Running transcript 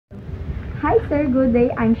Hi sir, good day.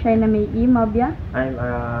 I'm Shyna Mae, Mabia. I'm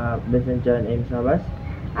Vincent John M. Sabas.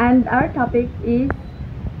 And our topic is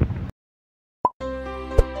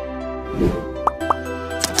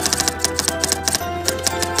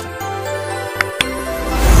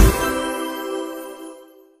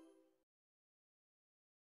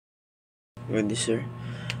Good day, sir.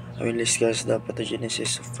 I will discuss the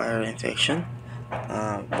pathogenesis of viral infection.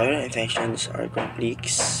 Viral infections are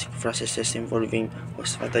complex processes involving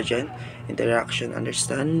host pathogen interaction.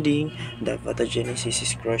 Understanding the pathogenesis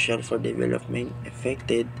is crucial for developing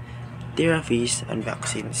effective therapies and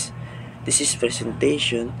vaccines. This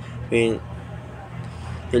presentation will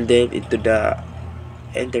delve into the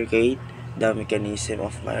intricate the mechanism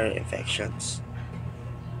of viral infections.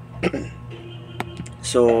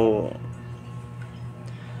 So,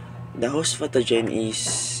 the host pathogen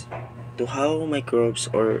is to how microbes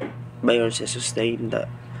or viruses sustain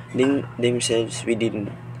themselves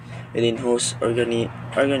within host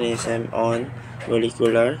organism on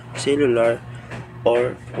molecular, cellular,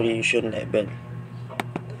 or population level.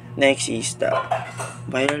 Next is the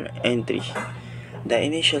viral entry. The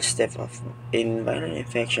initial step in viral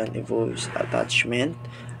infection involves attachment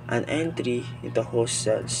and entry into host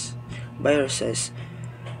cells. Viruses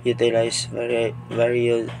utilize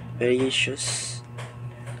various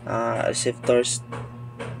receptors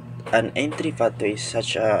and entry pathways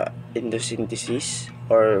such as endosynthesis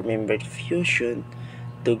or membrane fusion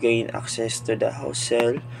to gain access to the host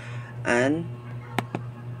cell and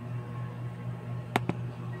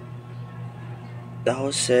the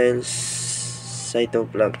host cell's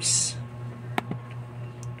cytoplasms.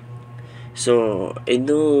 So,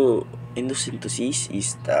 endosynthesis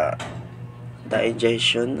is the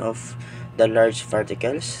ingestion of the large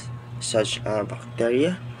particles such as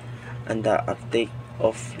bacteria and the uptake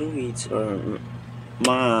of fluids or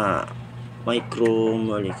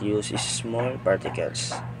micromolecules is small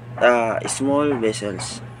particles, small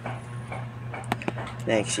vessels.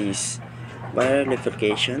 Next is viral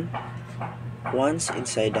replication. Once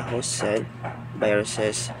inside the host cell,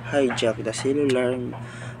 viruses hijack the cellular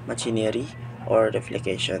machinery or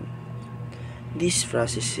replication. This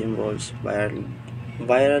process involves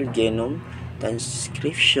viral genome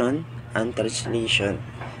transcription and translation,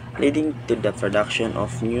 leading to the production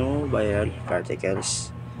of new viral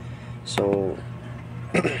particles. So,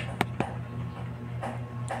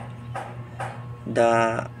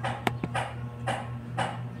 the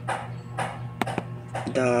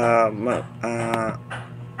the uh,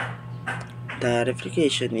 the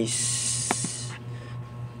replication is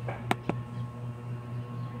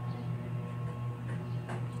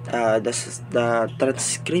the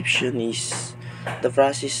transcription is the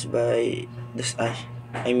process by this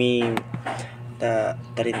I mean the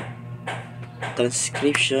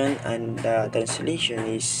transcription and the translation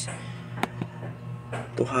is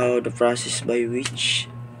to how the process by which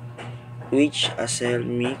a cell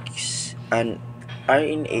makes an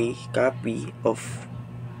RNA copy of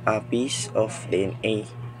a piece of DNA.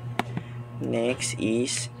 Next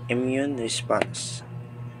is immune response.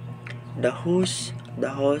 The host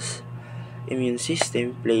immune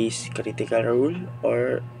system plays critical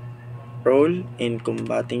role in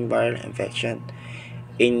combating viral infection.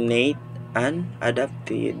 Innate and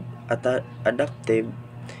adaptive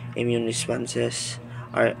immune responses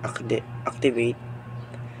are activated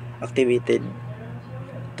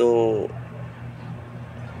to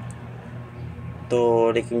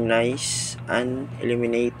recognize and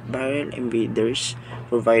eliminate viral invaders,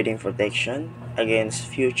 providing protection against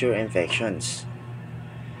future infections.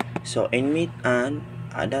 So, innate and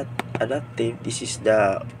adaptive, this is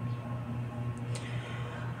the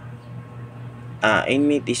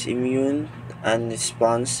innate is immune and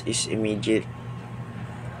response is immediate.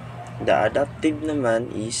 The adaptive naman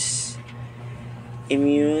is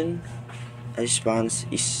immune response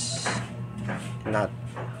is not.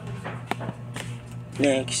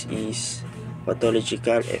 Next is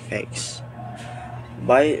pathological effects.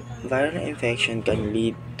 Viral infection can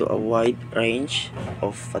lead to a wide range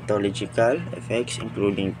of pathological effects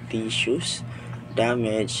including tissues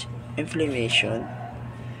damage, inflammation,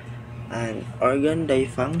 and organ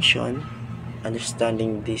dysfunction.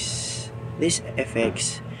 Understanding these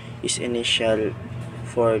effects is essential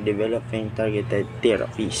for developing targeted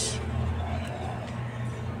therapies.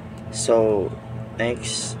 So,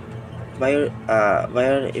 next,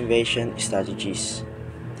 viral invasion strategies.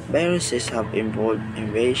 Viruses have evolved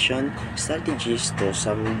invasion strategies to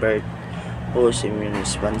subvert host immune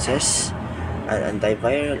responses and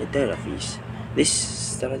antiviral therapies. These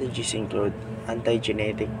strategies include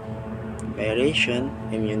antigenetic variation,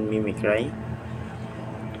 immune mimicry,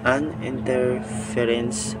 and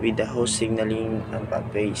interference with the host signaling and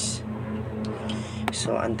pathways.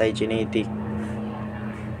 So antigenic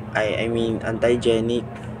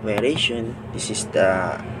variation. This is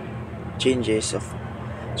the changes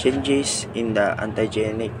in the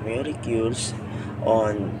antigenic molecules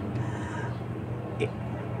on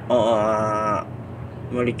uh,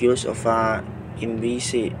 molecules of a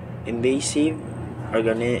invasive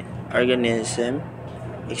organism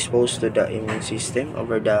exposed to the immune system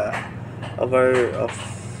over of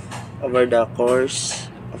over the course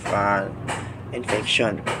of an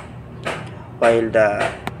infection, while the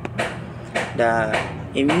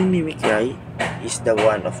immune mimicry is the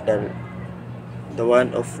one of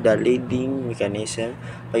the leading mechanism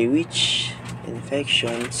by which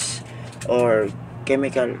infections or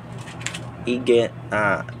chemical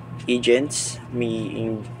agents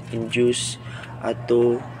may induce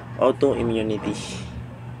autoimmunity.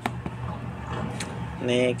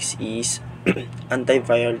 Next is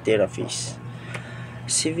antiviral therapies.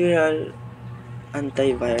 Several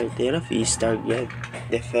antiviral therapies target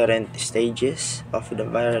different stages of the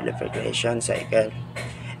viral replication cycle,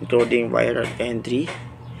 including viral entry,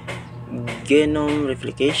 genome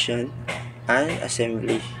replication, and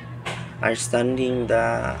assembly. Understanding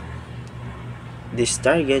these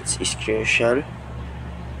targets is crucial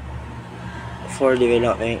for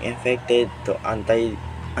developing effective to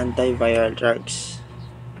antiviral drugs.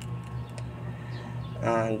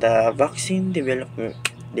 The vaccine development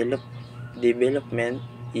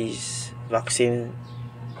is vaccines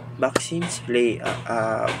play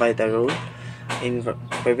a vital role in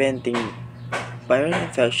preventing viral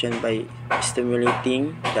infection by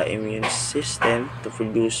stimulating the immune system to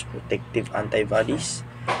produce protective antibodies.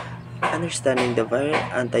 Understanding the viral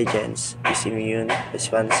antigens is immune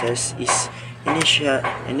responses is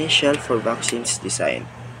initial for vaccines design.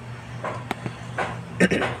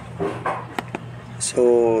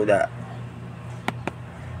 So the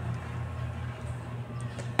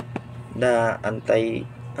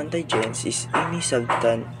antigens is any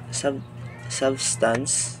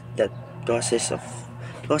substance that causes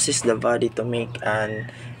the body to make an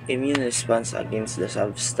immune response against the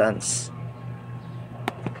substance.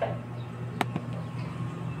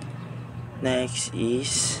 Next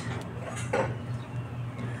is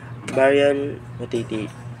viral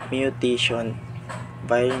mutation.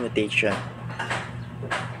 Viral mutation.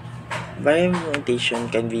 Viral mutation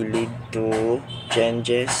can be lead to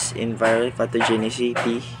changes in viral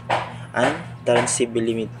pathogenicity and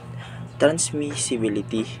transmissibility.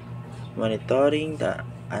 Monitoring the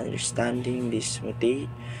understanding this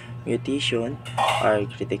mutation are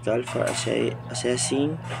critical for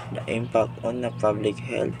assessing the impact on the public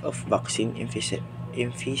health of vaccine efficacy.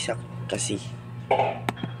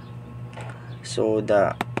 So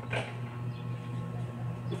the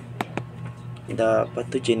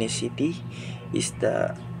pathogenicity is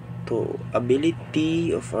the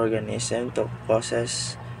ability of organism to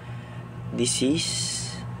cause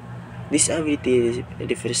disease. This ability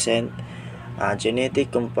represents a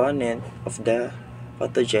genetic component of the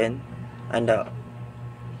pathogen, and the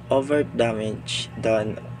overt damage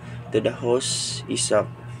done to the host is a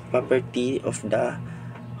property of the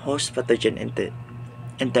host pathogen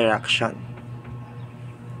interaction,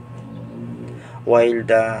 while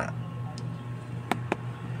the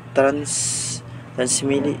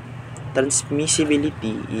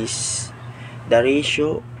transmissibility is the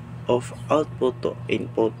ratio of output to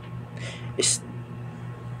input. Is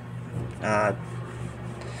the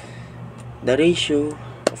ratio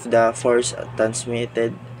of the force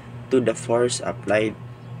transmitted to the force applied.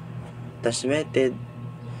 Transmitted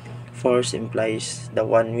force implies the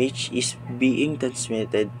one which is being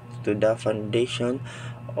transmitted to the foundation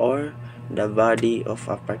or the body of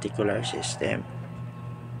a particular system.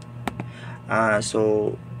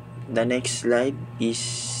 So the next slide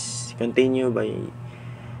is continued by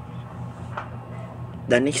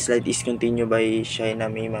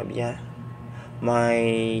Shyna Mae Mabia,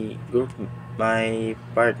 my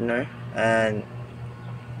partner and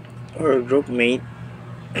or group mate.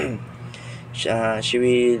 She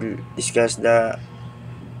will discuss the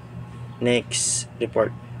next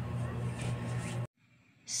report.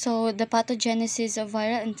 So, the pathogenesis of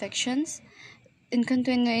viral infections in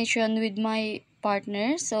continuation with my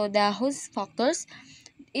partner. So, the host factors,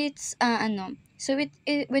 it's So,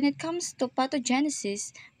 when it comes to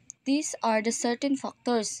pathogenesis, these are the certain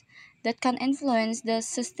factors that can influence the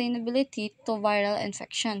sustainability to viral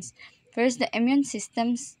infections. First, the immune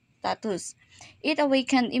system status. It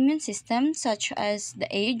awakened immune system such as the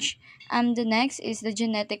age. And the next is the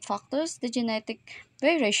genetic factors, the genetic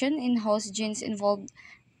variation in host genes involved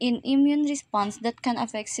in immune response that can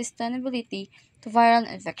affect sustainability to viral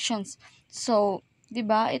infections. So, 'di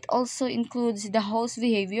ba, it also includes the host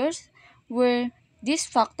behaviors where these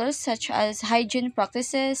factors such as hygiene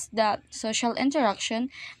practices, the social interaction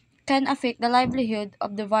can affect the livelihood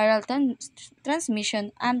of the viral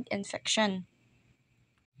transmission and infection.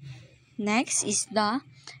 Next is the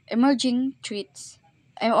emerging threats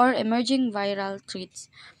or emerging viral threats.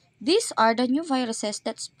 These are the new viruses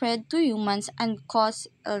that spread to humans and cause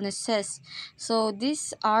illnesses. So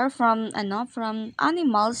these are from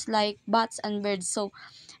animals like bats and birds. So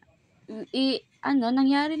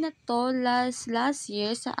nangyari na to last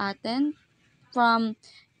year sa atin from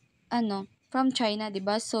from China, 'di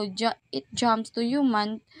ba? So it jumps to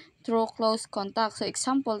human through close contact. So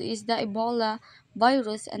example is the Ebola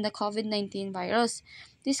virus and the COVID-19 virus.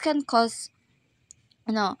 This can cause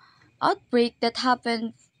outbreak that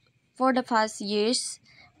happened for the past years,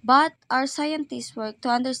 but our scientists work to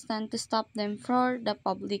understand to stop them for the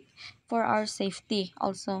public for our safety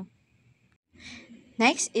also.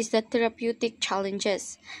 Next is the therapeutic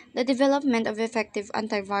challenges. The development of effective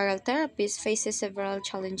antiviral therapies faces several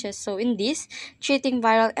challenges. So in this, treating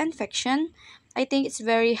viral infection, I think it's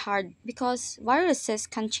very hard because viruses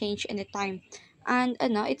can change anytime. And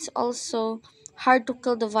it's also hard to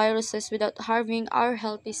kill the viruses without harming our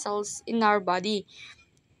healthy cells in our body.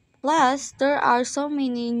 Plus, there are so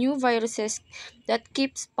many new viruses that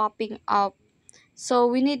keeps popping up. So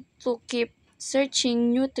we need to keep searching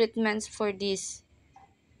new treatments for this.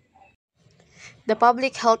 The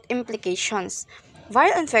public health implications.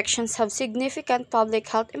 Viral infections have significant public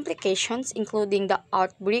health implications, including the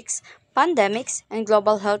outbreaks, pandemics, and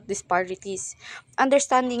global health disparities.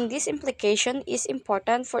 Understanding this implication is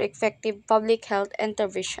important for effective public health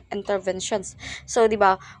interventions. So, di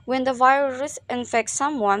ba, when the virus infects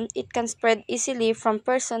someone, it can spread easily from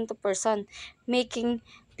person to person, making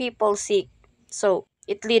people sick. So,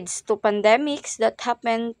 it leads to pandemics that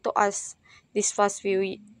happen to us these past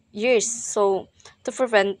few years. So, to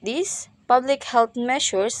prevent this, public health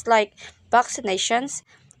measures like vaccinations,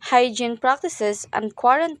 hygiene practices, and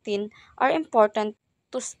quarantine are important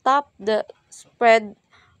to stop the spread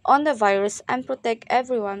on the virus and protect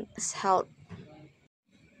everyone's health.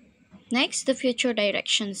 Next, the future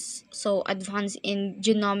directions. So, advance in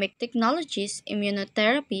genomic technologies,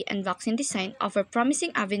 immunotherapy, and vaccine design offer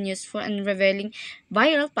promising avenues for unraveling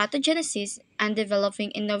viral pathogenesis and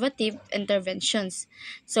developing innovative interventions.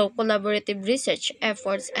 So, collaborative research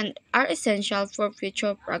efforts and are essential for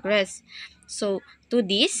future progress. So, to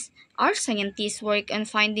this, our scientists work on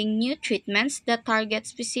finding new treatments that target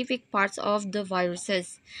specific parts of the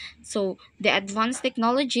viruses. So, the advanced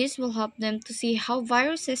technologies will help them to see how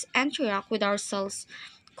viruses interact with our cells.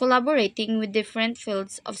 Collaborating with different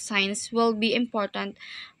fields of science will be important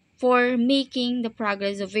for making the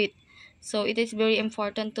progress of it. So, it is very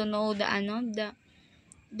important to know the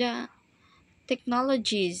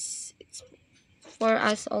technologies for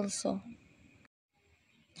us also.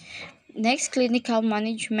 Next, clinical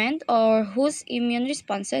management or whose immune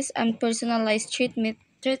responses and personalized treatment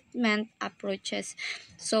approaches.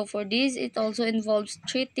 So for this, it also involves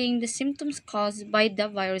treating the symptoms caused by the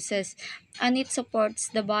viruses and it supports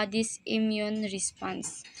the body's immune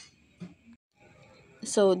response.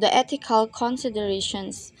 So the ethical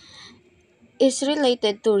considerations is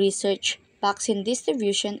related to research, vaccine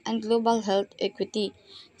distribution, and global health equity.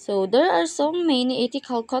 So there are so many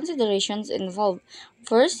ethical considerations involved.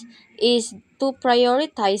 First is to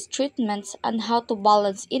prioritize treatments and how to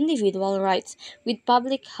balance individual rights with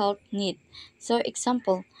public health need. So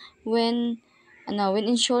example, when when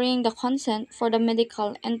ensuring the consent for the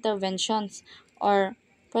medical interventions or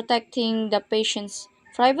protecting the patient's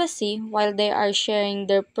privacy while they are sharing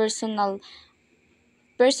their personal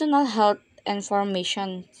health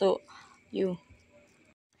information to you.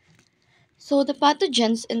 So the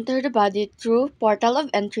pathogens enter the body through portal of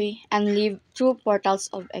entry and leave through portals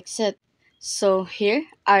of exit. So here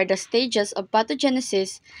are the stages of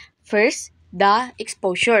pathogenesis. First, the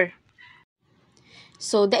exposure.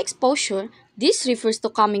 So the exposure, this refers to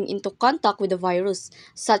coming into contact with the virus,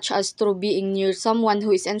 such as through being near someone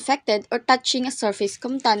who is infected or touching a surface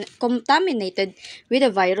contaminated with a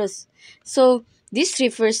virus. So this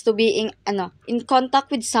refers to being in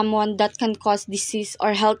contact with someone that can cause disease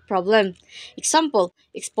or health problem. Example,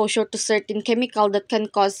 exposure to certain chemical that can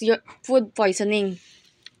cause your food poisoning.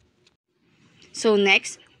 So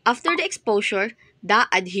next, after the exposure, the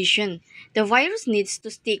adhesion. The virus needs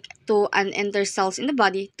to stick to and enter cells in the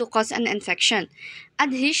body to cause an infection.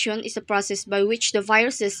 Adhesion is a process by which the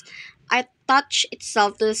viruses attach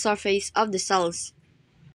itself to the surface of the cells.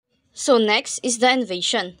 So next is the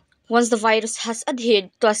invasion. Once the virus has adhered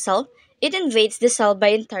to a cell, it invades the cell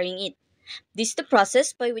by entering it. This is the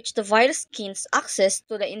process by which the virus gains access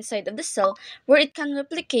to the inside of the cell where it can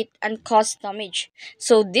replicate and cause damage.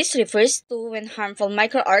 So this refers to when harmful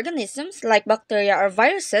microorganisms like bacteria or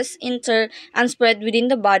viruses enter and spread within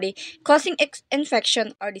the body, causing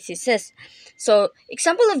infection or diseases. So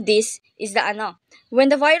example of this is the when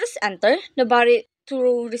the virus enter the body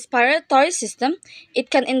through respiratory system, it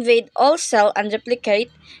can invade all cell and replicate,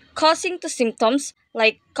 causing to symptoms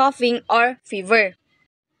like coughing or fever.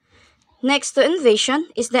 Next to invasion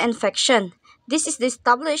is the infection. This is the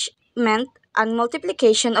establishment and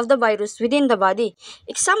multiplication of the virus within the body.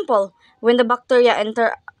 Example, when the bacteria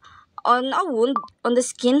enter on a wound on the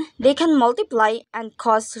skin, they can multiply and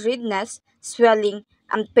cause redness, swelling,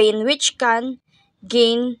 and pain which can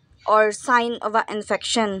gain or sign of an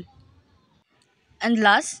infection. And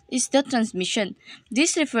last is the transmission.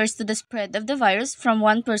 This refers to the spread of the virus from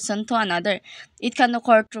one person to another. It can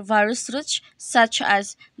occur through virus routes such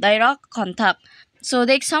as direct contact. So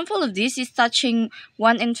the example of this is touching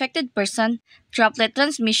one infected person, droplet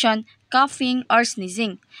transmission, coughing or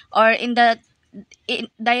sneezing, or in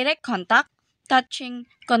direct contact, touching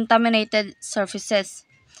contaminated surfaces.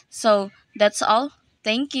 So that's all.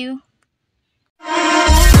 Thank you.